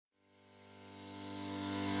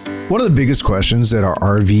One of the biggest questions that our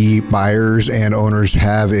RV buyers and owners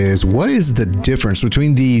have is, what is the difference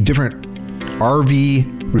between the different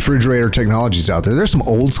RV refrigerator technologies out there? There's some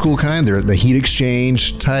old school kind, they're the heat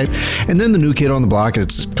exchange type, and then the new kid on the block,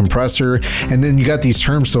 it's compressor, and then you got these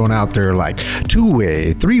terms thrown out there like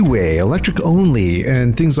two-way, three-way, electric only,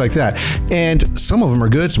 and things like that. And some of them are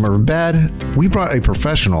good, some are bad. We brought a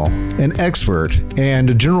professional, an expert, and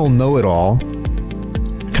a general know-it-all,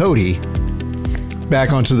 Cody,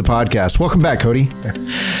 back onto the podcast. Welcome back, Cody.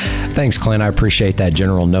 Thanks, Clint. I appreciate that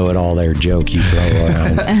general know-it-all there joke you throw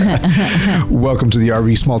around. Welcome to the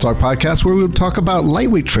RV Small Talk podcast, where we'll talk about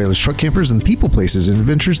lightweight trailers, truck campers, and the people, places, and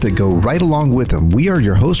adventures that go right along with them. We are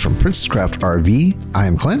your hosts from Princess Craft RV. I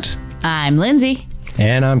am Clint. I'm Lindsay.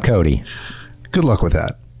 And I'm Cody. Good luck with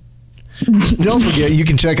that. Don't forget, you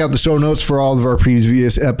can check out the show notes for all of our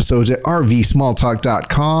previous episodes at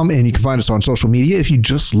rvsmalltalk.com, and you can find us on social media if you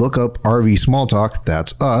just look up RV Small Talk.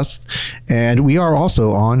 That's us. And we are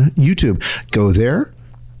also on YouTube. Go there,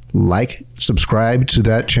 like, subscribe to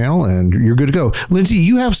that channel, and you're good to go. Lindsay,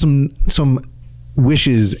 you have some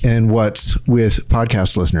wishes and what's with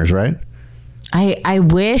podcast listeners, right?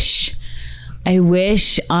 I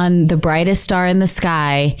wish on the brightest star in the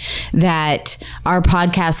sky that our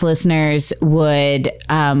podcast listeners would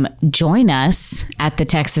join us at the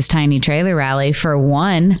Texas Tiny Trailer Rally, for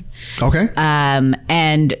one. Okay.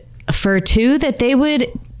 And for two, that they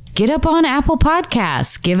would get up on Apple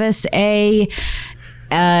Podcasts, give us a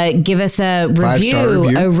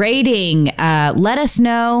review, a rating, let us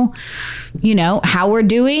know, how we're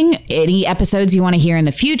doing, any episodes you want to hear in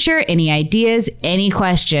the future, any ideas, any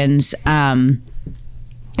questions.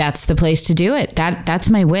 That's the place to do it. That's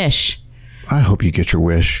my wish. I hope you get your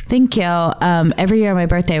wish. Thank you. Every year on my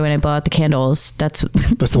birthday, when I blow out the candles, that's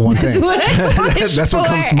the one thing. That's what I wish That's what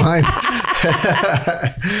comes to mind.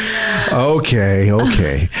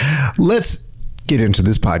 Okay. Let's get into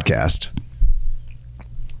this podcast.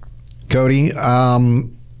 Cody,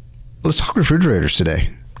 let's talk refrigerators today.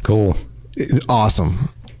 Cool. Awesome.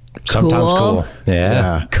 Sometimes cool.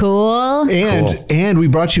 Yeah. Cool. And we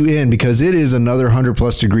brought you in because it is another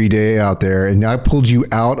 100+ degree day out there, and I pulled you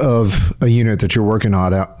out of a unit that you're working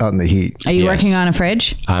on out in the heat. Are you working on a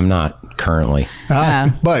fridge? I'm not currently.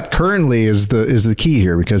 But currently is the key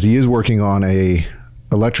here, because he is working on a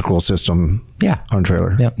electrical system. Yeah. On a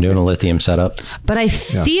trailer. Yeah. Doing a lithium setup. But I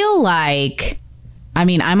feel like,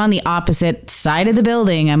 I'm on the opposite side of the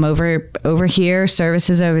building. I'm over here. Service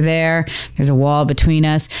is over there. There's a wall between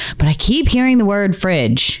us. But I keep hearing the word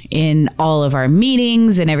fridge in all of our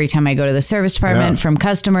meetings and every time I go to the service department from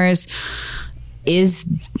customers. Is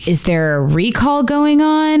there a recall going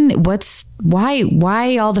on?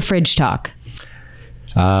 Why all the fridge talk?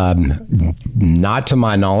 Not to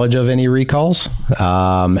my knowledge of any recalls.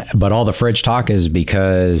 But all the fridge talk is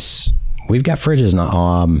because we've got fridges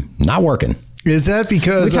not working. Is that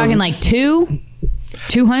because we're talking like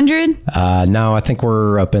 200? No, I think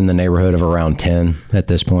we're up in the neighborhood of around 10 at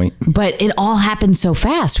this point. But it all happens so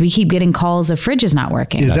fast. We keep getting calls of fridges not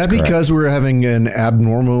working. Is that because we're having an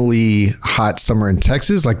abnormally hot summer in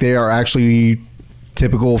Texas? Like, they are actually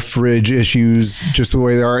typical fridge issues, just the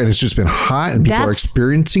way they are, and it's just been hot and people are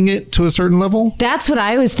experiencing it to a certain level? That's what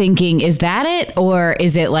I was thinking. Is that it? Or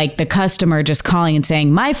is it like the customer just calling and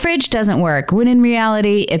saying, my fridge doesn't work, when in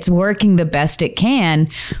reality it's working the best it can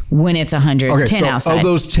when it's 110 outside? Of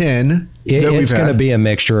those 10, it's going to be a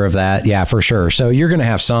mixture of that. Yeah, for sure. So you're going to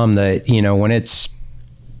have some that, when it's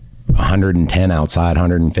 110 outside,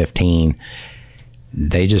 115,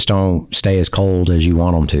 they just don't stay as cold as you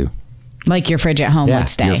want them to. Like your fridge at home would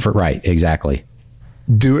stay. Right, exactly.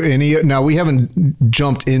 Now, we haven't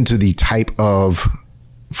jumped into the type of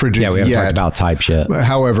fridges yet. Yeah, we haven't talked about type shit.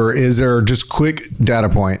 However, is there, just quick data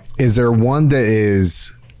point, is there one that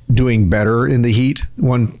is doing better in the heat,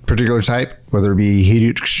 one particular type, whether it be heat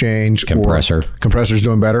exchange or compressor's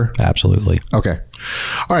doing better? Absolutely. Okay.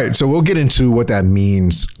 All right. So we'll get into what that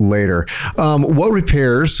means later. What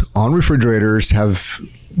repairs on refrigerators have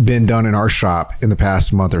been done in our shop in the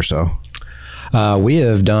past month or so? We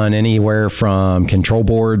have done anywhere from control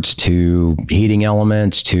boards to heating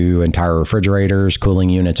elements to entire refrigerators, cooling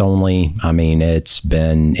units only. It's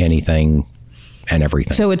been anything and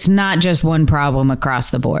everything. So it's not just one problem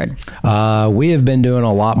across the board. We have been doing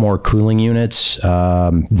a lot more cooling units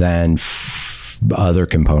than other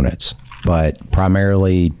components, but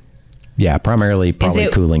primarily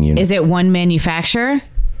cooling units. Is it one manufacturer?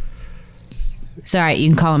 Sorry, you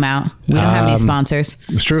can call them out. We don't have any sponsors.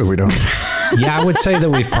 It's true, we don't. Yeah, I would say that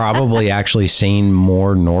we've probably actually seen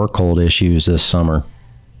more Norcold issues this summer.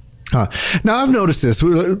 Now, I've noticed this,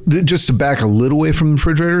 just to back a little away from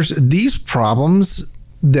refrigerators, these problems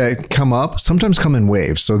that come up sometimes come in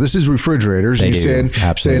waves. So this is refrigerators. They You do. saying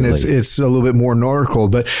Absolutely. it's a little bit more nor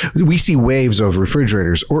cold, but we see waves of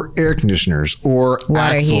refrigerators or air conditioners or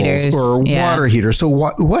Water axles heaters. or Yeah. water heaters. So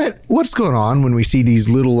what's going on when we see these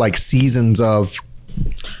little like seasons of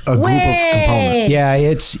a group of components? Yeah,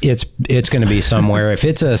 it's going to be somewhere. If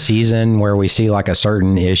it's a season where we see like a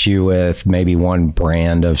certain issue with maybe one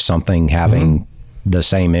brand of something having the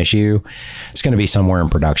same issue, it's going to be somewhere in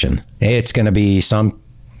production. It's going to be some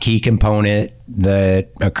key component that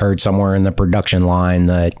occurred somewhere in the production line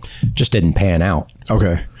that just didn't pan out.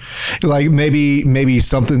 Okay. Like maybe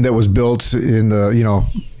something that was built in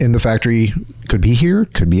the factory could be here,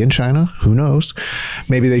 could be in China, who knows?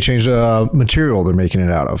 Maybe they changed the material they're making it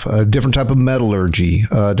out of, a different type of metallurgy,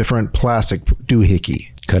 a different plastic doohickey.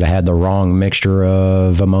 Could have had the wrong mixture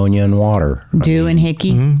of ammonia and water. Dew and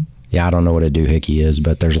hickey. Yeah, I don't know what a doohickey is,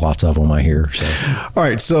 but there's lots of them I hear. So. All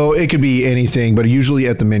right, so it could be anything, but usually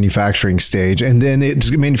at the manufacturing stage, and then it's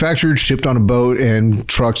manufactured, shipped on a boat and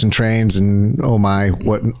trucks and trains, and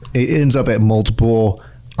what it ends up at multiple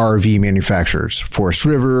RV manufacturers: Forest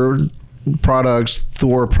River products,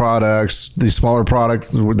 Thor products, the smaller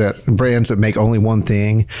products that brands that make only one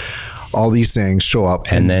thing. All these things show up,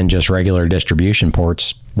 And then just regular distribution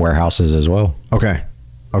ports, warehouses as well. Okay.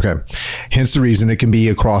 Hence the reason it can be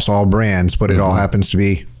across all brands, but it all happens to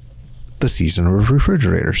be the season of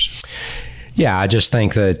refrigerators. Yeah, I just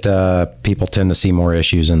think that people tend to see more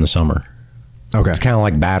issues in the summer. Okay. It's kind of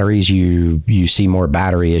like batteries. You see more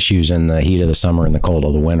battery issues in the heat of the summer and the cold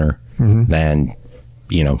of the winter than,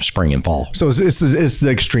 spring and fall. So it's the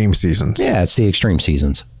extreme seasons. Yeah, it's the extreme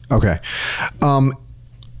seasons. Okay.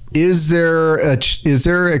 Is there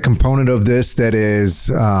a component of this that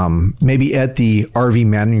is maybe at the RV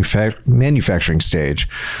manufacturing stage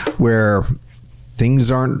where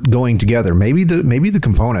things aren't going together? Maybe the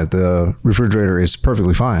component, the refrigerator, is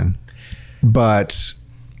perfectly fine, but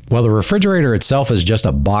Well, the refrigerator itself is just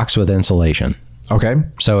a box with insulation. okay,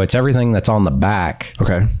 So it's everything that's on the back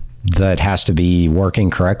okay, that has to be working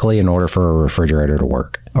correctly in order for a refrigerator to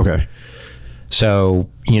work. okay, So,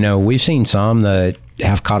 we've seen some that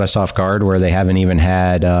have caught us off guard where they haven't even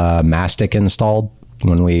had mastic installed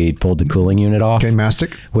when we pulled the cooling unit off. okay.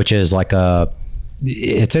 Mastic. Which is like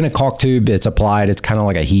it's in a caulk tube. It's applied. It's kind of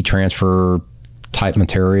like a heat transfer type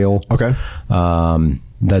material. Okay.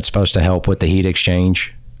 That's supposed to help with the heat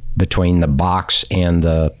exchange between the box and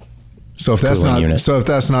the So if that's cooling not unit. so if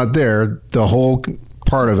that's not there, the whole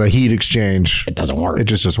part of a heat exchange, It doesn't work. it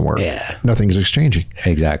just doesn't work. Yeah. Nothing's exchanging.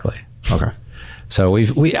 Exactly. Okay. So I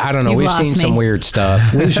don't know. You've We've lost seen some me. weird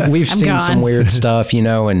stuff. We've I'm seen gone. some weird stuff, and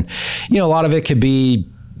a lot of it could be,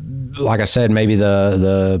 like I said, maybe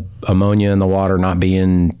the ammonia in the water not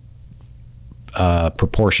being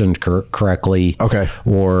proportioned correctly. Okay.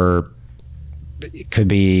 Or it could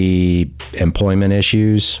be employment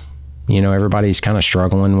issues. Everybody's kind of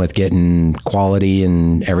struggling with getting quality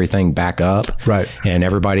and everything back up. Right. And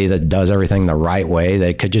everybody that does everything the right way,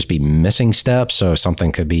 they could just be missing steps. So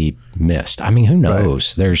something could be missed. I mean, who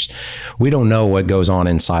knows? We don't know what goes on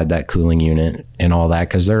inside that cooling unit and all that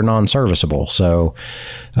because they're non-serviceable. So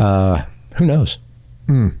who knows?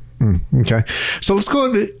 Okay. So let's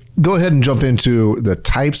go ahead and jump into the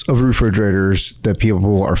types of refrigerators that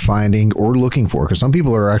people are finding or looking for, because some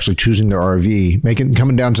people are actually choosing their RV,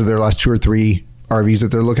 coming down to their last 2 or 3 RVs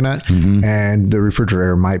that they're looking at, and the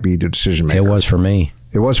refrigerator might be the decision maker. It was for me.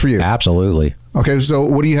 It was for you. Absolutely. Okay. So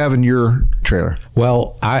what do you have in your trailer?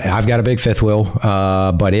 Well, I've got a big fifth wheel,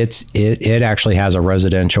 but it actually has a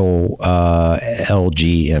residential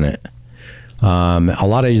LG in it. A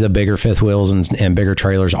lot of the bigger fifth wheels and bigger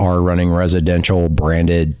trailers are running residential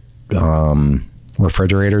branded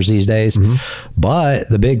refrigerators these days. But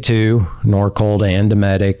the big two, Norcold and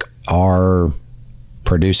Dometic, are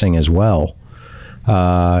producing as well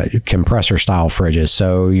compressor style fridges.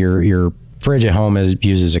 So your fridge at home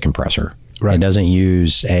uses a compressor. Right. It doesn't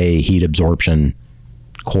use a heat absorption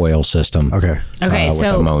coil system. Okay. Okay, with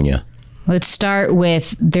so ammonia. let's start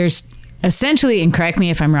with there's essentially, and correct me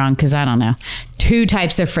if I'm wrong because I don't know, 2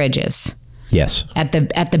 types of fridges. Yes. At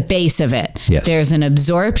the base of it. Yes. There's an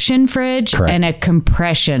absorption fridge Correct. and a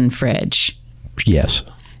compression fridge. Yes.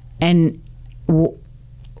 And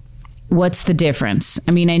what's the difference?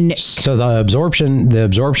 I mean, So the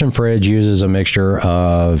absorption fridge uses a mixture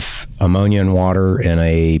of ammonia and water in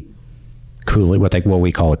a cooling, what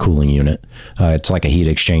we call a cooling unit. It's like a heat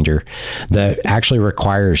exchanger that actually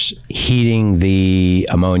requires heating the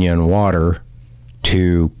ammonia and water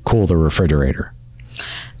to cool the refrigerator.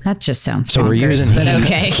 that just sounds So we're bonkers, using but heat.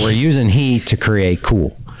 okay. We're using heat to create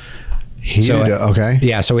cool. Okay.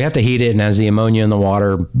 Yeah, so we have to heat it, and as the ammonia in the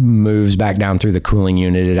water moves back down through the cooling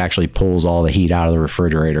unit, it actually pulls all the heat out of the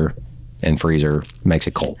refrigerator and freezer, makes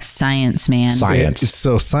it cold. Science, man. Science. It's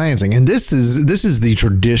so sciencing, and this is the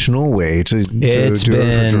traditional way to do a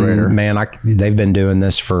refrigerator. Man, they've been doing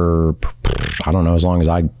this for, I don't know, as long as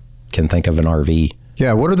I can think of an RV.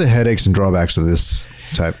 Yeah, what are the headaches and drawbacks of this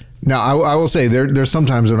type? Now, I will say there's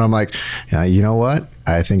sometimes when I'm like, yeah, you know what?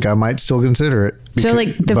 I think I might still consider it. So,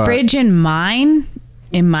 like the fridge in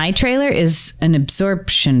my trailer is an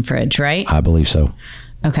absorption fridge, right? I believe so.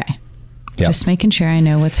 Okay. Yep. Just making sure I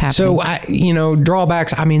know what's happening. So,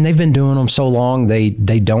 drawbacks, I mean, they've been doing them so long, they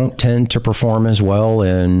don't tend to perform as well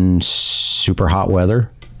in super hot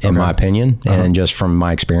weather, in my opinion, and just from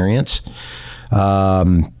my experience.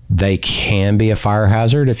 They can be a fire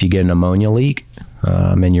hazard if you get an ammonia leak.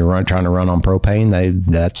 And you're trying to run on propane.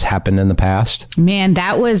 That's happened in the past. Man,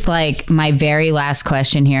 that was like my very last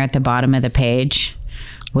question here at the bottom of the page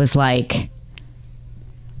was like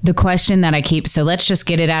the question that I keep. So let's just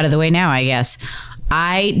get it out of the way now, I guess.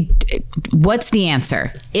 What's the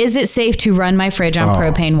answer? Is it safe to run my fridge on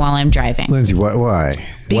propane while I'm driving? Lindsay, why?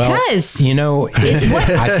 Because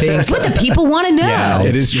it's what the people want to know. Yeah,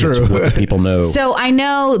 it is true. It's what the people know. So I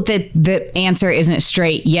know that the answer isn't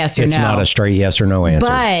straight yes or no. It's not a straight yes or no answer.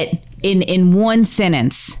 But in one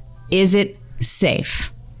sentence, is it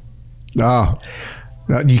safe? Oh,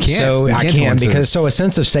 no, you can't. So I can't because a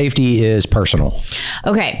sense of safety is personal.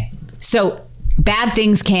 Okay, so bad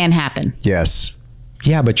things can happen. Yes.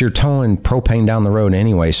 Yeah, but you're towing propane down the road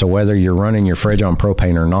anyway. So whether you're running your fridge on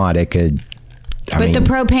propane or not, it could. But the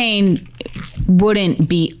propane wouldn't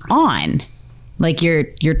be on. Like you're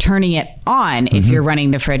turning it on if you're running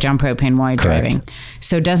the fridge on propane while you're driving.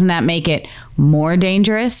 So doesn't that make it more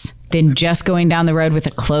dangerous than just going down the road with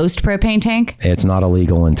a closed propane tank? It's not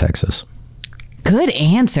illegal in Texas. Good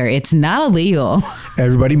answer. It's not illegal.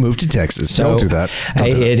 Everybody move to Texas. Don't do that.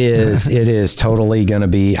 It is totally going to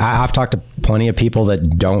be. I've talked to plenty of people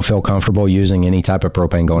that don't feel comfortable using any type of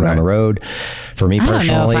propane going down the road. For me personally, I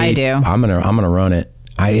don't know if I do. I'm gonna run it.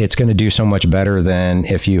 It's going to do so much better than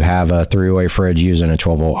if you have a 3-way fridge using a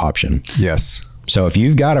 12-volt option. Yes. So if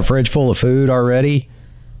you've got a fridge full of food already,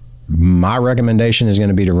 my recommendation is going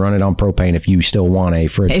to be to run it on propane if you still want a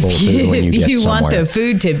fridge full of food when you get somewhere. If you want the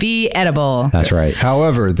food to be edible. That's right.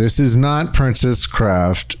 However, this is not Princess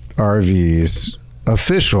Craft RV's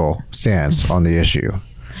official stance on the issue.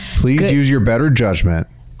 Please use your better judgment.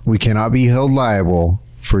 We cannot be held liable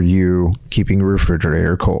for you keeping a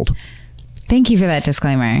refrigerator cold. Thank you for that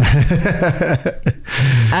disclaimer.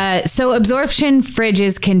 So absorption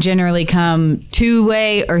fridges can generally come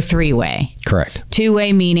 2-way or 3-way. Correct.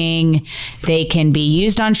 2-way meaning they can be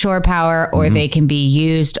used on shore power or they can be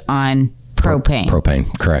used on propane.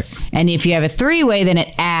 Propane, correct. And if you have a 3-way, then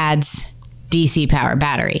it adds DC power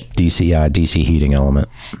battery. DC heating element.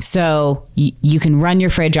 So you can run your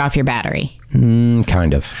fridge off your battery.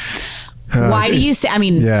 Kind of. Why do you say? I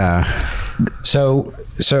mean, yeah. So.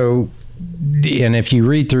 And if you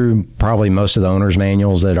read through probably most of the owner's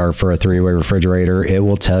manuals that are for a 3-way refrigerator, it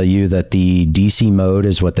will tell you that the DC mode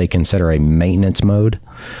is what they consider a maintenance mode.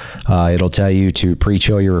 It'll tell you to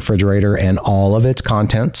pre-chill your refrigerator and all of its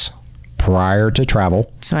contents prior to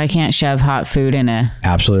travel. So I can't shove hot food in a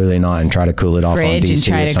absolutely not and try to cool it off on DC. And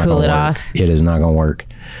try to cool it off. It is not going to work.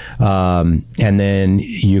 And then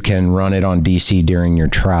you can run it on DC during your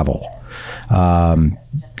travel. The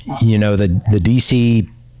DC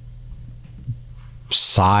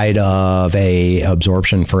side of a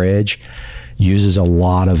absorption fridge uses a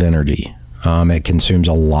lot of energy. It consumes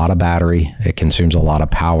a lot of battery. It consumes a lot of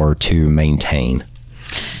power to maintain.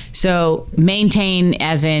 So maintain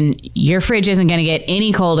as in your fridge isn't going to get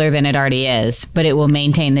any colder than it already is, but it will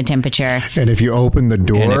maintain the temperature. And if you open the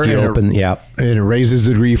door and it raises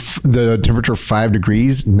the temperature 5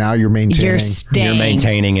 degrees, now you're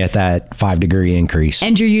maintaining at that 5-degree increase.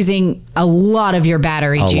 And you're using a lot of your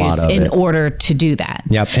battery juice in order to do that.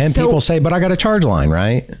 Yep. And people say, but I got a charge line,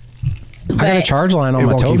 right? I got a charge line on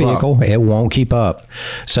my tow vehicle. It won't keep up.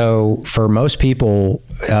 So for most people,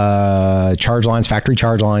 factory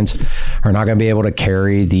charge lines are not going to be able to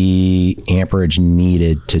carry the amperage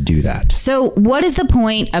needed to do that. So what is the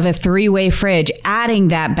point of a 3-way fridge adding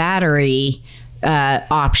that battery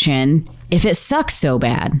option if it sucks so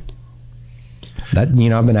bad? I've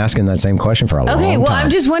been asking that same question for a long time. Okay, well, I'm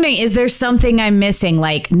just wondering, is there something I'm missing?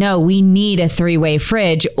 Like, no, we need a 3-way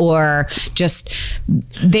fridge, or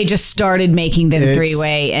they just started making them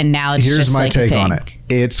 3-way and now it's just like a thing. Here's my take on it.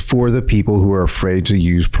 It's for the people who are afraid to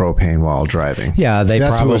use propane while driving. Yeah, they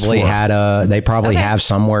probably have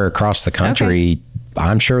somewhere across the country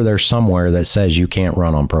I'm sure there's somewhere that says you can't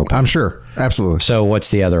run on propane. I'm sure. Absolutely. So what's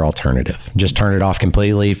the other alternative? Just turn it off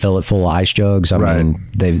completely, fill it full of ice jugs. I Right. mean,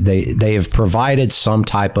 they have provided some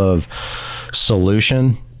type of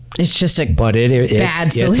solution, It's just a but it's bad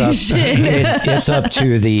it's up, solution. it's up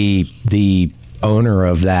to the owner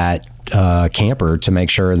of that camper to make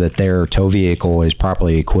sure that their tow vehicle is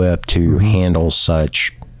properly equipped to handle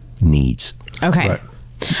such needs. Okay. Right.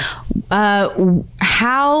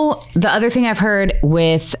 How the other thing I've heard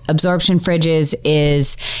with absorption fridges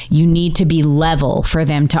is you need to be level for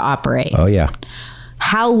them to operate. Oh yeah.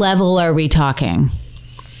 How level are we talking?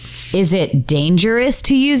 Is it dangerous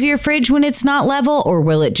to use your fridge when it's not level, or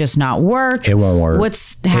will it just not work? It won't work.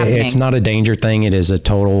 What's happening? It's not a danger thing. It is a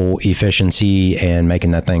total efficiency and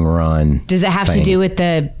making that thing run. Does it have to thing. do with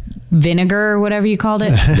the vinegar or whatever you called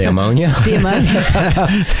it? The ammonia? The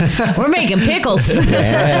ammonia. We're making pickles. It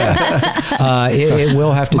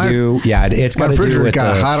will have to do. Yeah, it's got My to do refrigerator with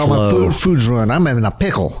got the hot on flow. my food's ruined. I'm having a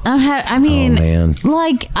pickle. I mean, Oh, man.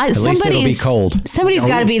 like least it'll be cold. Somebody's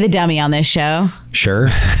got to be the dummy on this show. Sure.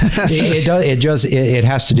 it does. It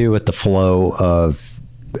has to do with the flow of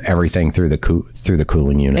everything through the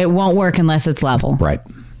cooling unit. It won't work unless it's level. Right.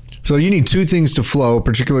 So you need two things to flow,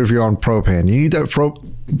 particularly if you're on propane. You need that propane.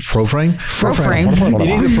 Propane. You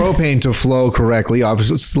need the propane to flow correctly,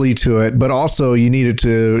 obviously, to it, but also you need it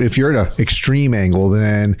to, if you're at an extreme angle,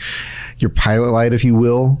 then your pilot light, if you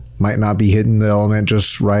will, might not be hitting the element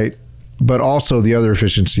just right. But also the other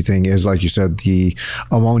efficiency thing is, like you said, the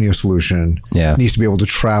ammonia solution needs to be able to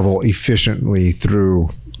travel efficiently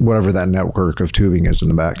through whatever that network of tubing is in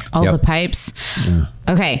the back. All the pipes. Yeah.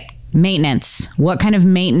 Okay. Maintenance. What kind of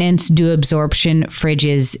maintenance do absorption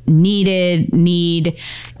fridges need?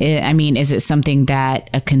 I mean, is it something that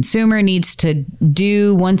a consumer needs to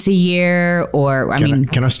do once a year? Or,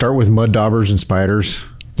 Can I start with mud daubers and spiders?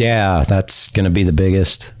 Yeah, that's going to be the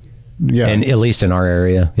biggest. Yeah. And at least in our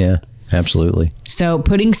area. Yeah, absolutely. So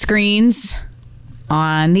putting screens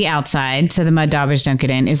on the outside so the mud daubers don't get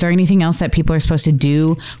in. Is there anything else that people are supposed to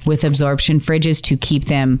do with absorption fridges to keep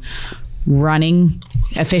them running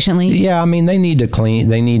efficiently? Yeah, I mean, they need to clean.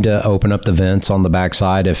 They need to open up the vents on the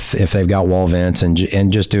backside if they've got wall vents, and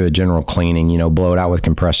just do a general cleaning. Blow it out with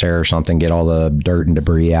compressed air or something. Get all the dirt and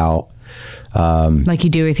debris out. Like you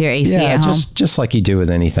do with your AC at home? just like you do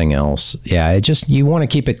with anything else. Yeah, you want to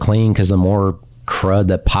keep it clean, because the more crud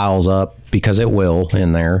that piles up, because it will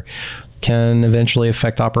in there, can eventually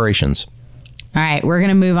affect operations. All right, we're going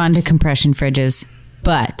to move on to compression fridges,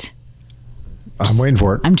 but I'm waiting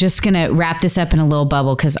for it. I'm just going to wrap this up in a little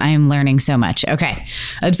bubble because I am learning so much. Okay.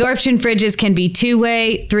 Absorption fridges can be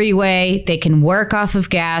 2-way, 3-way. They can work off of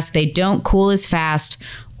gas. They don't cool as fast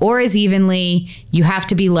or as evenly. You have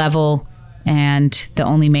to be level, and the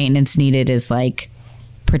only maintenance needed is like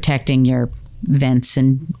protecting your vents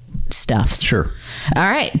and stuffs. Sure. All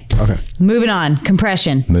right. Okay. Moving on.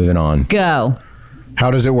 Compression. Moving on. Go. How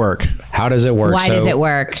does it work? How does it work? Why does it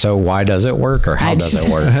work? So why does it work, or how does it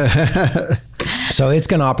work? So it's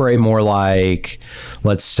going to operate more like,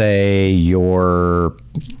 let's say, your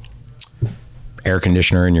air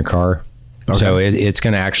conditioner in your car. Okay. So it's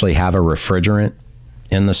going to actually have a refrigerant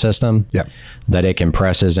in the system that it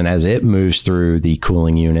compresses, and as it moves through the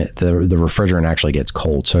cooling unit, the refrigerant actually gets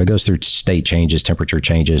cold. So it goes through state changes, temperature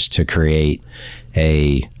changes to create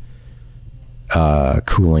a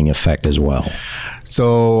cooling effect as well.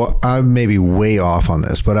 So I may be way off on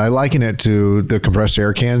this, but I liken it to the compressed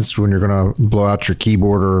air cans when you're going to blow out your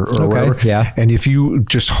keyboard or whatever. Yeah. And if you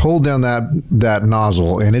just hold down that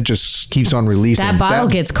nozzle and it just keeps on releasing, that bottle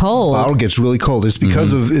gets cold. Bottle gets really cold. It's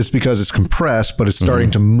because it's compressed, but it's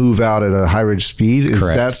starting to move out at a high rate of speed. Is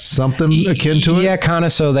that something akin to it? Yeah, kind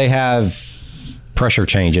of. So they have pressure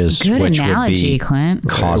changes, Good which analogy, would be Clint.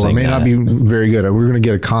 causing it may not be very good. We're going to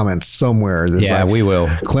get a comment somewhere. That's yeah, we will.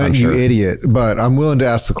 Clint, you idiot. But I'm willing to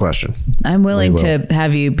ask the question. I'm willing to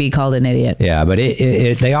have you be called an idiot. Yeah, but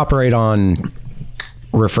they operate on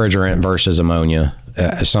refrigerant versus ammonia,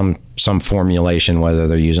 some formulation, whether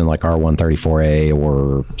they're using like R134A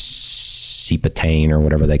or cetane or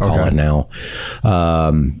whatever they call it now,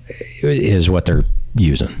 is what they're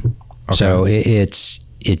using. Okay. So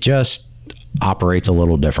it just operates a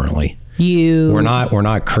little differently. We're not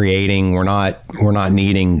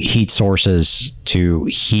needing heat sources to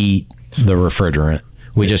heat the refrigerant.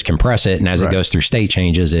 We just compress it, and as it goes through state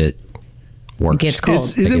changes, it works. It gets cold.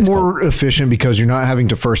 Is it more efficient because you're not having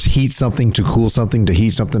to first heat something to cool something to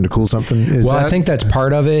heat something to cool something? I think that's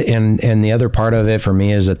part of it, and the other part of it for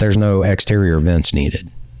me is that there's no exterior vents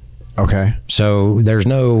needed. Okay. So there's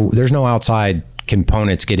no outside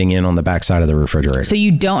components getting in on the backside of the refrigerator. So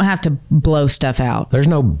you don't have to blow stuff out. There's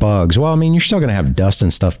no bugs. Well, I mean, you're still going to have dust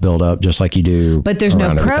and stuff build up just like you do. But there's no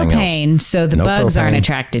around everything propane, else. so the No bugs aren't propane.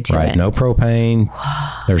 attracted to Right. it. No propane.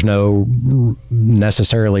 There's no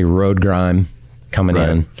necessarily road grime coming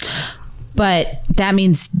in. But that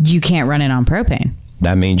means you can't run it on propane.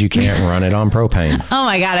 That means you can't run it on propane. Oh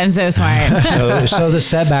my God, I'm so smart. So the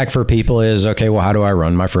setback for people is, okay, well, how do I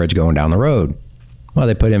run my fridge going down the road? Well,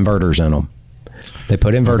 they put inverters in them. They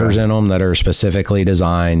put inverters in them that are specifically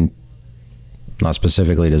designed, not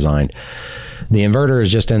specifically designed. The inverter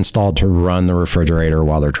is just installed to run the refrigerator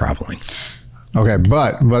while they're traveling. Okay,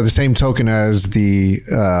 but by the same token as the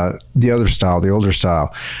other style, the older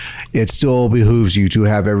style, it still behooves you to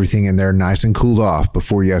have everything in there nice and cooled off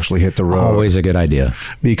before you actually hit the road. Always a good idea.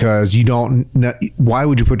 Because you don't. Why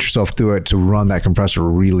would you put yourself through it to run that compressor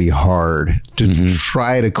really hard to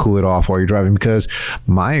try to cool it off while you're driving? Because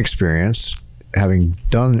my experience, having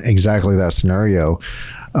done exactly that scenario,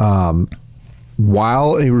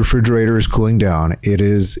 while a refrigerator is cooling down, it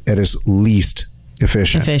is at its least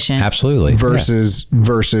efficient. Absolutely.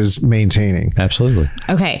 Versus maintaining. Absolutely.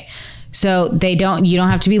 Okay. So you don't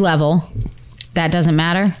have to be level. That doesn't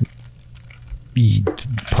matter.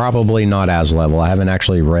 Probably not as level. I haven't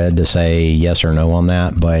actually read to say yes or no on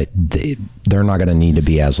that, but they're not going to need to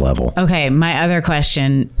be as level. Okay. My other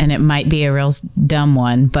question, and it might be a real dumb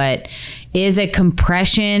one, but is a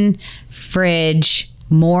compression fridge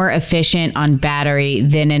more efficient on battery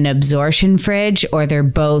than an absorption fridge, or they're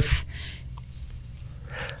both?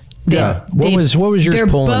 What was yours they're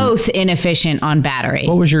pulling? They're both inefficient on battery.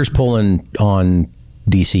 What was yours pulling on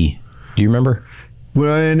DC? Do you remember?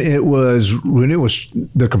 When it was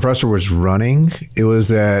the compressor was running, it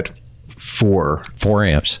was at 4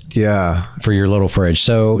 amps. Yeah. For your little fridge.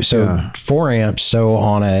 So 4 amps. So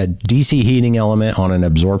on a DC heating element on an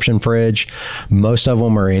absorption fridge, most of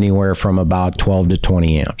them are anywhere from about 12 to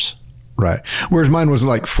 20 amps. Right. Whereas mine was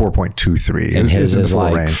like 4.23. And his in the is full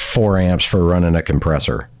like range. 4 amps for running a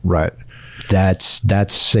compressor. Right.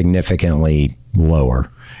 That's significantly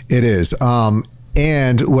lower. It is.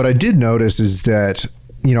 And what I did notice is that,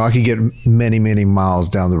 I could get many, many miles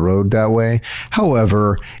down the road that way.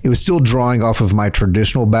 However, it was still drawing off of my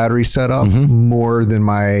traditional battery setup more than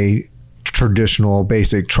my traditional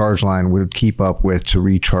basic charge line would keep up with to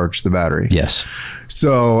recharge the battery. Yes.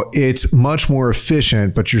 So it's much more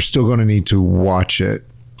efficient, but you're still going to need to watch it.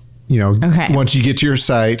 Okay. Once you get to your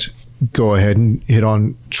site, go ahead and hit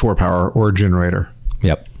on shore power or a generator.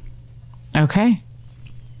 Yep. Okay.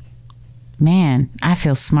 Man, I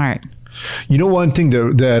feel smart. One thing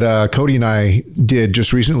that Cody and I did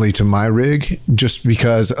just recently to my rig, just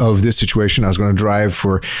because of this situation, I was going to drive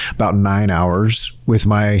for about 9 hours with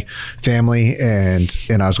my family, and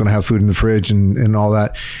I was going to have food in the fridge and all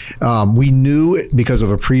that. We knew because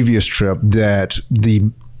of a previous trip that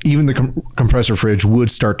even the compressor fridge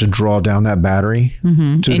would start to draw down that battery.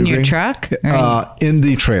 To In your truck? In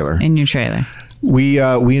the trailer. In your trailer. We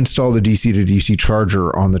installed a DC to DC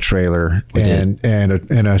charger on the trailer and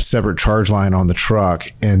a separate charge line on the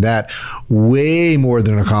truck, and that way more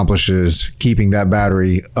than accomplishes keeping that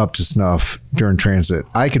battery up to snuff during transit.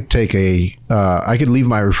 I could leave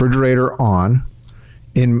my refrigerator on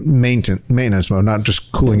in maintenance mode, not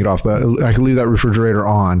just cooling it off, but I could leave that refrigerator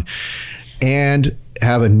on and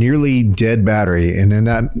have a nearly dead battery, and in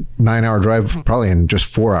that 9-hour drive, probably in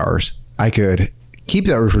just 4 hours, I could keep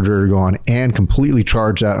that refrigerator going and completely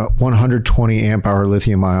charge that 120 amp hour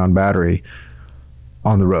lithium ion battery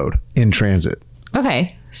on the road in transit.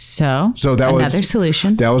 Okay. So that was another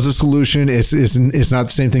solution. That was a solution. It's not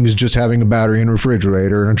the same thing as just having a battery and a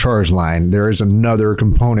refrigerator and a charge line. There is another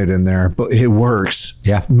component in there, but it works.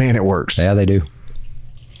 Yeah. Man, it works. Yeah, they do.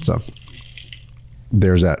 So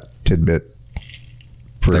there's that tidbit.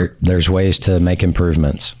 There's ways to make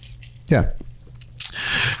improvements. Yeah.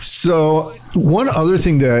 So one other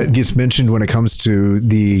thing that gets mentioned when it comes to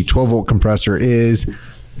the 12-volt compressor is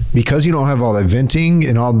because you don't have all that venting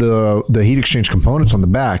and all the heat exchange components on the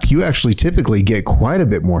back, you actually typically get quite a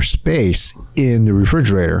bit more space in the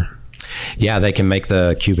refrigerator. Yeah, they can make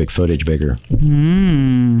the cubic footage bigger.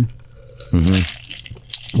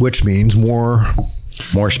 Which means more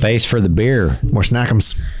space for the beer. More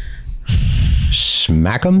snackums.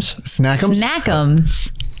 Smackums? Snackums?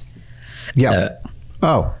 Snackums. Yeah.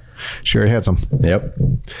 She already had some. Yep.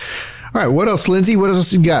 All right. What else, Lindsay? What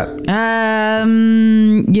else you got?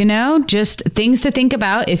 Just things to think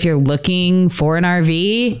about if you're looking for an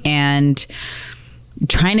RV and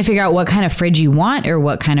trying to figure out what kind of fridge you want or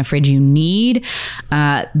what kind of fridge you need.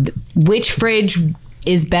 Which fridge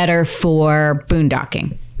is better for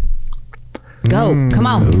boondocking? Go. Come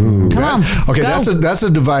on. Come on. Okay, go. that's a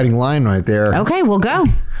dividing line right there. Okay, we'll go.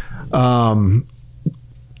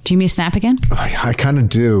 Do you mean snap again? I kind of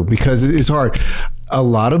do, because it's hard. A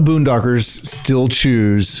lot of boondockers still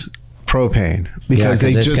choose propane because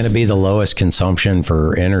it's going to be the lowest consumption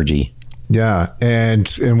for energy. Yeah, and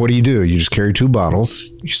what do? You just carry 2 bottles,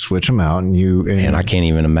 you switch them out, and I can't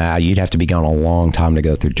even imagine. You'd have to be gone a long time to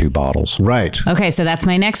go through 2 bottles. Right. Okay, so that's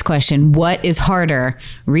my next question. What is harder,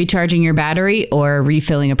 recharging your battery or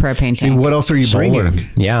refilling a propane tank? See, what else are you bringing?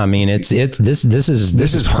 Yeah, I mean, this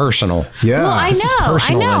is personal. Yeah, well,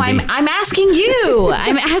 I know. I'm asking you.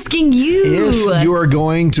 I'm asking you. If you are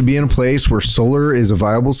going to be in a place where solar is a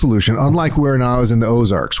viable solution, unlike where I was in the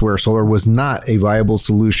Ozarks, where solar was not a viable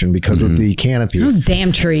solution because of the canopy. Those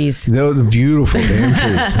damn trees. The beautiful damn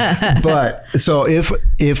trees. But so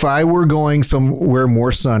if I were going somewhere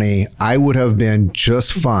more sunny, I would have been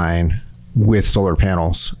just fine with solar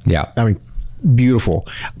panels. Yeah. I mean, beautiful.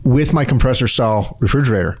 With my compressor style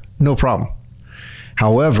refrigerator, no problem.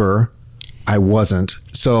 However, I wasn't.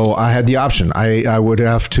 So I had the option. I would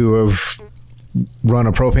have to have run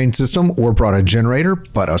a propane system or brought a generator,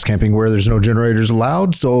 but I was camping where there's no generators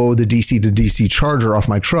allowed. So the DC to DC charger off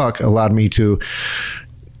my truck allowed me to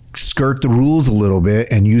skirt the rules a little bit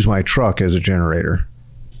and use my truck as a generator.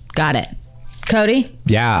 Got it. Cody?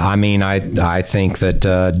 Yeah, I mean, I think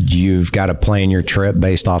that you've got to plan your trip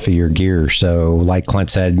based off of your gear. So like Clint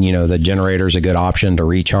said, the generator is a good option to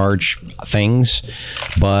recharge things.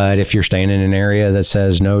 But if you're staying in an area that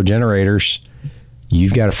says no generators,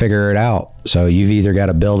 you've got to figure it out. So you've either got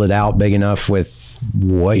to build it out big enough with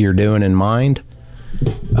what you're doing in mind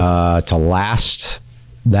to last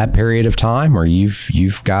that period of time, or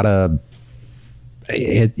you've got to.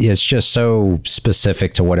 It's just so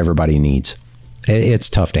specific to what everybody needs. It's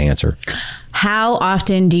tough to answer. How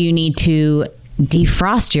often do you need to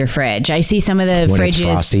defrost your fridge? I see some of the When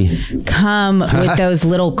fridges come with those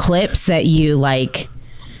little clips that you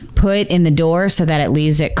put in the door so that it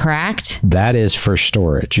leaves it cracked. That is for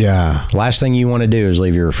storage. Yeah. Last thing you want to do is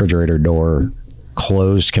leave your refrigerator door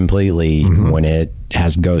closed completely when it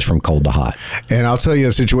goes from cold to hot. And I'll tell you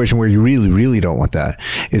a situation where you really, really don't want that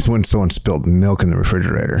is when someone spilled milk in the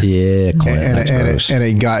refrigerator. Yeah, Clint, that's gross. And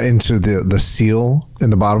it got into the seal in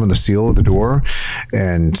the bottom of the seal of the door,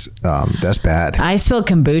 and that's bad. I spilled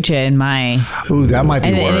kombucha in my. Ooh, that might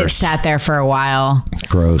be worse. And it sat there for a while.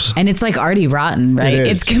 Gross. And it's already rotten, right? It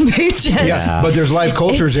is. It's kombucha. Yeah, but there's live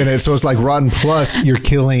cultures in it, so it's like rotten plus you're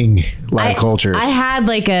killing live cultures. I had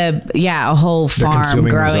a whole farm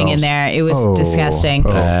consuming growing themselves. in there. It was disgusting.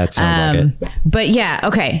 That sounds like it. But yeah,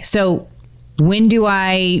 okay. So when do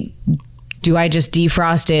I just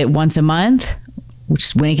defrost it once a month? Which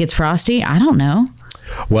is when it gets frosty? I don't know.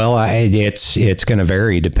 Well, it's going to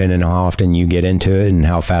vary depending on how often you get into it and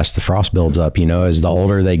how fast the frost builds up. As the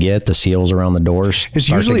older they get, the seals around the doors It's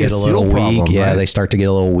start usually to get a a little seal weak. problem, Yeah, right? they start to get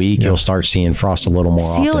a little weak. You'll start seeing frost a little more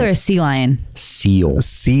Seal often. or a sea lion? Seal.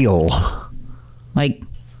 Seal. Like,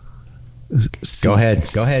 Go ahead.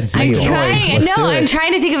 I'm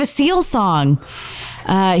trying to think of a Seal song.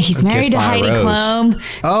 He's married Kissed to by a Heidi Rose.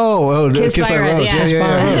 Klum. Kissed by a Rose. Yeah.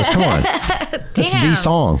 Yeah. Rose, come on. That's the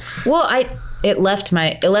song. Well, it left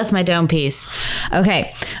my dome piece.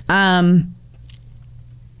 Okay.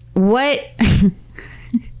 What?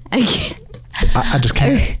 I just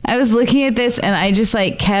can't. I was looking at this and I just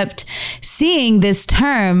kept seeing this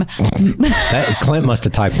term. Clint must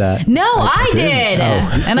have typed that. No, I did.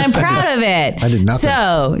 And I'm proud of it. I did nothing.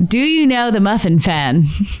 So, do you know the muffin fan?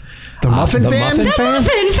 The muffin fan? The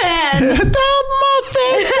muffin fan. The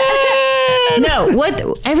muffin fan.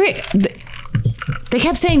 No, they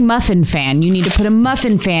kept saying muffin fan. You need to put a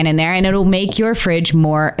muffin fan in there and it'll make your fridge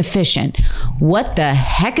more efficient. What the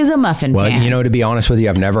heck is a muffin fan? Well, to be honest with you,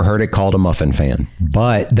 I've never heard it called a muffin fan,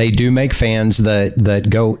 but they do make fans that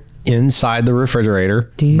go inside the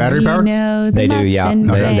refrigerator. Battery powered? They do, yeah.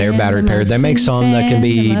 They're battery powered. They make some that can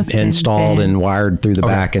be installed and wired through the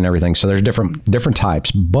back and everything. So there's different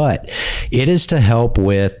types, but it is to help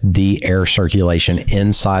with the air circulation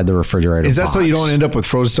inside the refrigerator. Is that box. so you don't end up with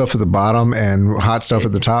frozen stuff at the bottom and hot stuff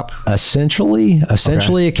at the top? Essentially,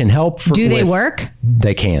 it can help. Do they work?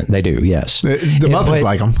 They can. They do. Yes. The muffins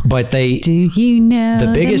like them, but they. Do you know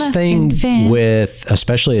The biggest thing fan? with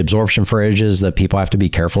especially absorption fridges that people have to be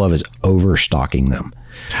careful of is overstocking them.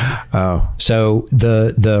 Oh, So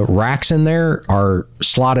the racks in there are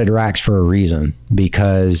slotted racks for a reason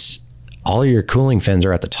because all your cooling fins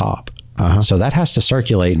are at the top. So that has to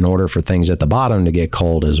circulate in order for things at the bottom to get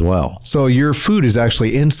cold as well. so your food is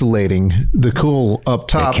actually insulating the cool up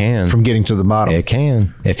top from getting to the bottom. It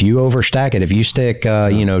can. If you overstack it, if you stick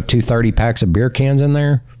 230 packs of beer cans in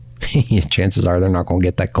there, chances are they're not going to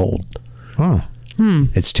get that cold. Huh.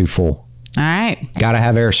 It's too full. All right. Got to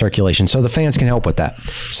have air circulation. So the fans can help with that.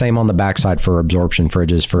 Same on the backside for absorption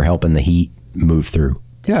fridges for helping the heat move through.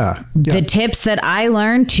 Yeah. The tips that I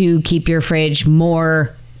learned to keep your fridge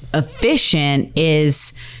more efficient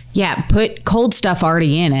is, put cold stuff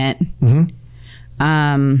already in it.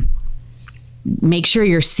 Make sure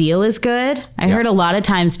your seal is good. I heard a lot of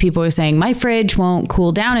times people are saying, my fridge won't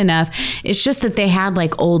cool down enough. It's just that they had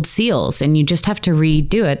like old seals and you just have to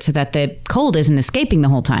redo it so that the cold isn't escaping the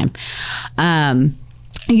whole time.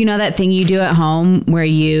 You know that thing you do at home where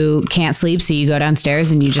you can't sleep, so you go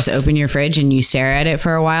downstairs and you just open your fridge and you stare at it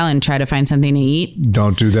for a while and try to find something to eat?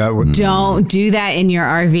 Don't do that. Don't do that in your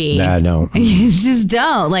RV. Nah, no. You just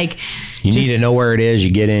don't. Like, You need to know where it is.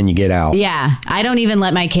 You get in, you get out. yeah, I don't even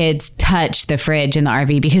let my kids touch the fridge in the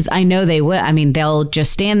RV because I know they will. I mean, they'll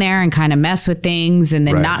just stand there and kind of mess with things and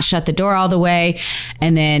then Right. not shut the door all the way.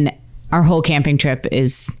 And then our whole camping trip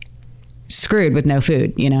is screwed with no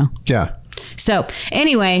food, you know? Yeah. So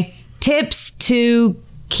anyway, tips to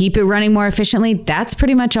keep it running more efficiently. That's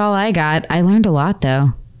pretty much all I got. I learned a lot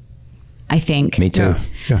though, I think. Me too.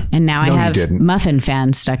 Yeah. And now No, I you have didn't. muffin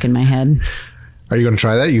fans stuck in my head. Are you going to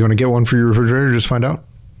try that? You going to get one for your refrigerator? Just find out.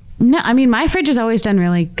 No, I mean, my fridge has always done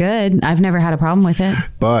really good. I've never had a problem with it.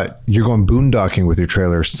 But you're going boondocking with your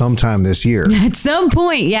trailer sometime this year. At some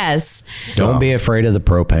point, yes. Don't be afraid of the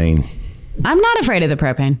propane. I'm not afraid of the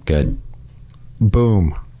propane. Good.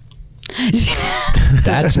 Boom.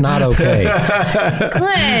 That's not okay.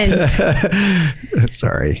 Clint,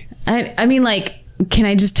 Sorry. I mean, like, can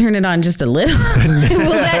I just turn it on just a little?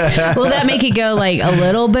 will that make it go like a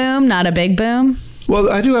little boom, not a big boom? Well,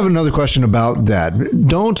 I do have another question about that.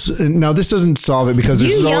 Now this doesn't solve it because this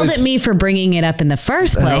You is yelled always, at me for bringing it up in the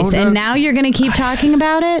first No, place, no. and now you're going to keep talking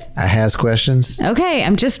about it? I has questions. Okay,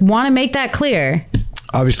 I'm just want to make that clear.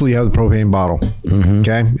 Obviously, you have the propane bottle.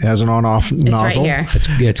 Okay, it has an on-off It's nozzle, right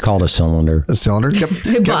here. It's called a cylinder. a cylinder. Yep.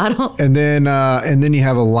 The bottle. And then you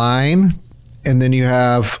have a line, and then you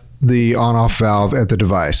have the on-off valve at the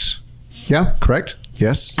device. Yeah, correct.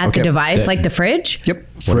 Yes. At the device, like the fridge? Yep.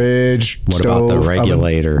 Fridge, what stove, about the oven.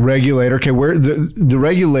 regulator? Regulator. Okay, where the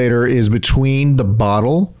regulator is between the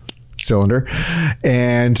bottle cylinder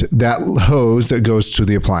and that hose that goes to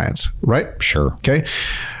the appliance, right? Sure. Okay.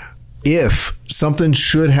 If something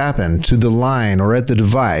should happen to the line or at the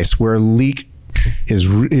device where a leak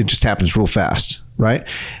it just happens real fast, right?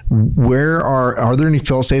 Where are there any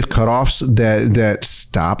fail-safe cutoffs that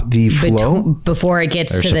stop the flow? Before it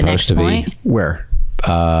gets They're to the supposed next to be. point? Where?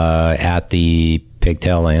 At the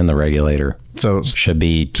pigtail and the regulator. So Should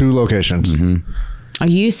be. 2 locations. Are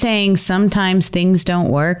you saying sometimes things don't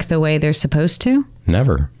work the way they're supposed to?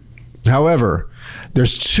 Never. However,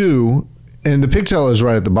 there's 2, and the pigtail is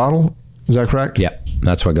right at the bottle. Is that correct? Yeah.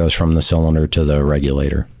 That's what goes from the cylinder to the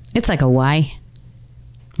regulator. It's like a Y,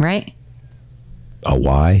 right? A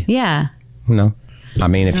Y? Yeah. No. I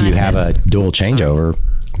mean, if you have a dual changeover,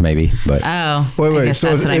 maybe, but Oh, Wait. I guess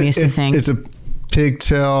that's what I'm used to saying. It's a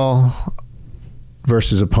pigtail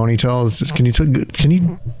versus a ponytail. Can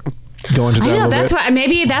you go into that I a know little that's bit? why.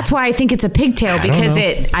 Maybe that's why I think it's a pigtail don't because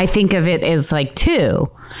know. I think of it as like 2.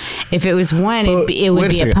 If it was 1, it would Wait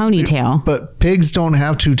be a second. ponytail. But pigs don't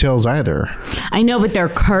have 2 tails either. I know, but they're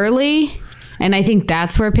curly, and I think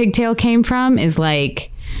that's where pigtail came from. Is like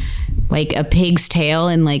a pig's tail,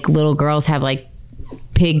 and like little girls have like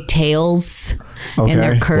pigtails, Okay. and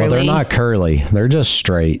they're curly. well, they're not curly. They're just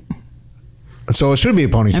straight. So it should be a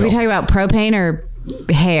Are we ponytail. talking about propane or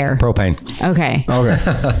hair? Propane. Okay.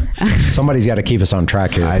 Okay. Somebody's got to keep us on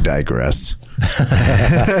track here. I digress.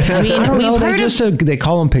 I mean, No, they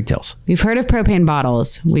call them pigtails. we've heard of propane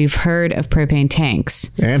bottles. We've heard of propane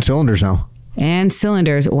tanks And cylinders now. and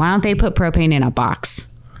cylinders. Why don't they put propane in a box?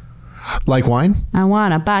 Like wine? I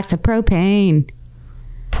want a box of propane.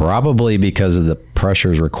 Probably because of the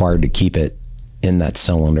pressures required to keep it in that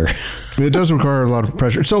cylinder. It does require a lot of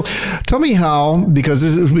pressure. So tell me how,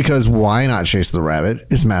 because why not chase the rabbit?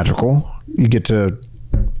 It's magical. You get to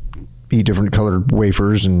eat different colored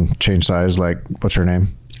wafers and change size, like, what's her name?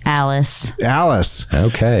 Alice. Alice.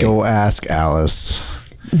 Okay. Go ask Alice.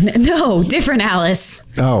 No, different Alice.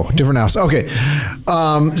 Oh, different Alice. Okay.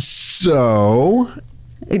 So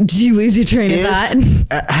Did you lose your train of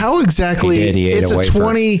thought? how exactly He did. He ate it's a a wafer.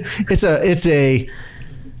 20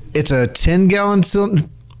 it's a 10-gallon cylinder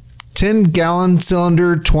 10-gallon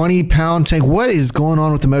cylinder, 20-pound tank. What is going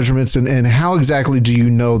on with the measurements, and how exactly do you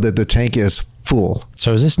know that the tank is full?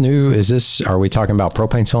 So is this new? Are we talking about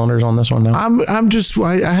propane cylinders on this one now?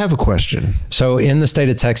 I have a question. So in the state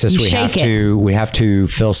of Texas, You shake we have to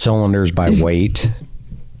fill cylinders by weight.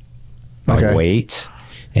 Okay. Weight.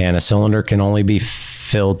 And a cylinder can only be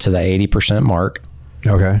filled to the 80% mark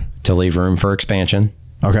Okay. to leave room for expansion.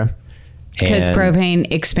 Okay. Because And, propane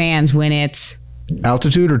expands when it's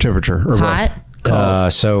Altitude or temperature or hot.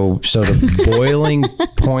 so the boiling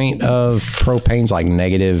point of propane's like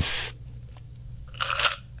negative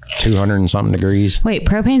 200 and something degrees. Wait,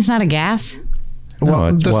 propane's not a gas?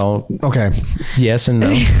 Okay. Yes and no.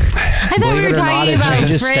 I thought we Believe were it or not, talking it about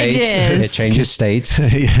changes states. fridges. It changes states.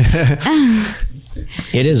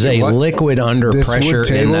 It is a What? liquid under This pressure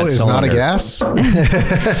wood in table that is cylinder. not a gas.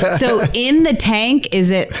 So in the tank,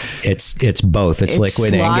 is it? It's both. It's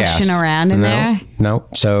liquid and gas. sloshing around in no, there? No.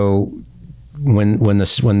 So when the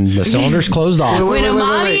cylinder's closed off, When a wait,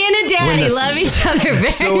 mommy wait. and a daddy When love each other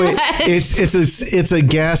very So much. it's a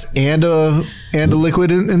gas and a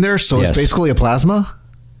liquid in there. So Yes. it's basically a plasma.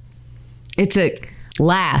 It's a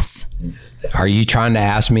lass. are you trying to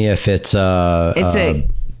ask me if it's It's a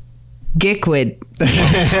giquid.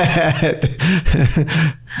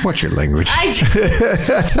 What's your language?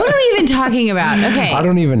 What are we even talking about? Okay. I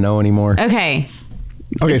don't even know anymore. Okay.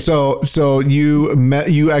 Okay, so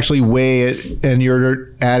you actually weigh it and you're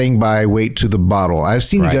adding by weight to the bottle. I've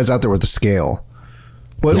seen Right. you guys out there with a scale.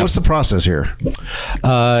 What's the process here?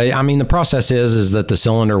 I mean, the process is that the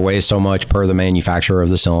cylinder weighs so much per the manufacturer of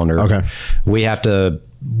the cylinder. Okay. We have to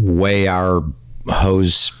weigh our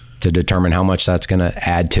hose to determine how much that's going to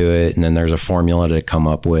add to it, and then there's a formula to come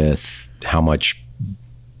up with how much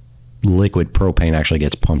liquid propane actually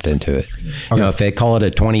gets pumped into it. You know, if they call it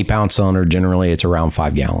a 20-pound cylinder, generally it's around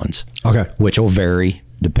 5 gallons. Okay. Which will vary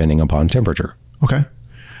depending upon temperature. Okay.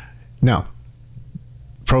 Now,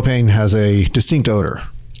 propane has a distinct odor,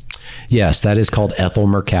 Yes, that is called ethyl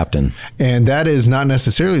mercaptan. and that is not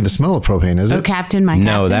necessarily the smell of propane, is Oh, it? Captain, my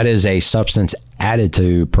No, captain. that is a substance added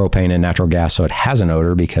to propane and natural gas, so it has an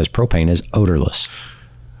odor because propane is odorless,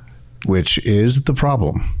 Which is the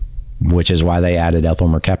problem. which is why they added ethyl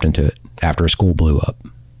mercaptan to it after a school blew up.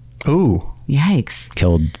 Ooh. Yikes.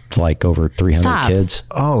 Killed like over 300 Stop. kids.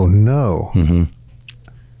 Oh no.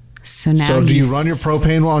 So now So do you run your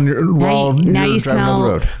propane while you're now driving you down the smell-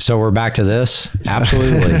 road? So we're back to this?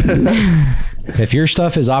 Absolutely. If your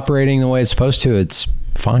stuff is operating the way it's supposed to, it's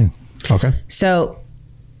fine. Okay. So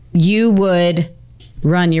you would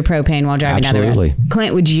run your propane while driving down the Absolutely. road.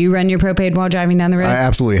 Clint, would you run your propane while driving down the road? I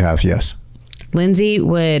absolutely have, yes. Lindsay,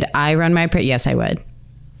 would I run my Yes, I would.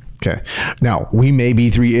 Okay. Now, we may be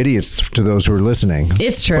three idiots to those who are listening.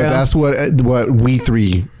 It's true. But that's what we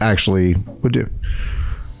three actually would do.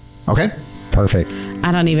 Okay? Perfect.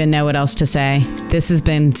 I don't even know what else to say. This has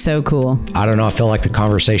been so cool. I don't know. I feel like the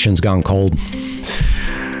conversation's gone cold.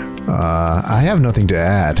 I have nothing to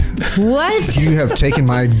add. What? You have taken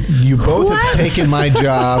you both What? have taken my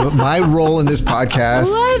job, my role in this podcast.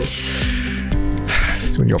 What?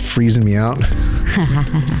 When you're freezing me out.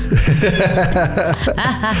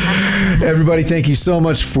 Everybody, thank you so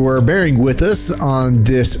much for bearing with us on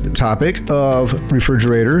this topic of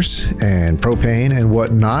refrigerators and propane and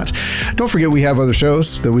whatnot. Don't forget, we have other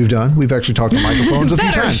shows that we've done. We've actually talked to microphones a few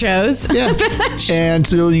Better times. shows. Yeah. And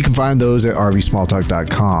so you can find those at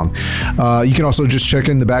rvsmalltalk.com. You can also just check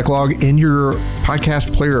in the backlog in your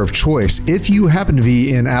podcast player of choice. If you happen to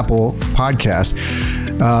be in Apple Podcasts,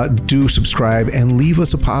 do subscribe and leave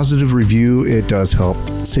us a positive review. It does help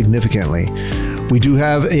significantly. We do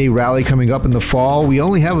have a rally coming up in the fall. We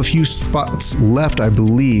only have a few spots left, I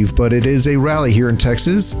believe, but it is a rally here in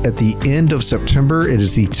Texas at the end of September. It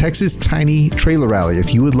is the Texas Tiny Trailer Rally.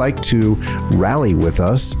 If you would like to rally with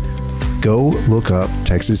us, go look up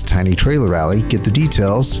Texas Tiny Trailer Rally, get the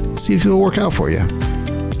details, see if it'll work out for you.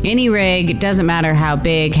 Any rig, it doesn't matter how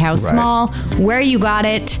big, how small, where you got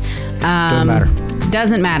it. Doesn't matter.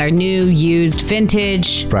 Doesn't matter. New, used,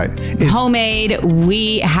 vintage, Right. homemade.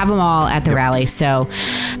 We have them all at the rally. So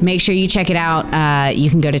make sure you check it out. You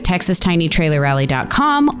can go to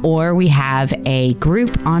TexasTinyTrailerRally.com, or we have a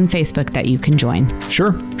group on Facebook that you can join.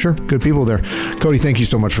 Sure. Good people there. Cody, thank you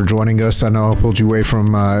so much for joining us. I know I pulled you away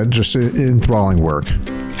from just enthralling work.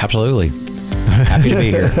 Absolutely. Happy to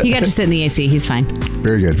be here. He got to sit in the AC. He's fine.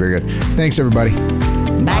 Very good. Thanks, everybody.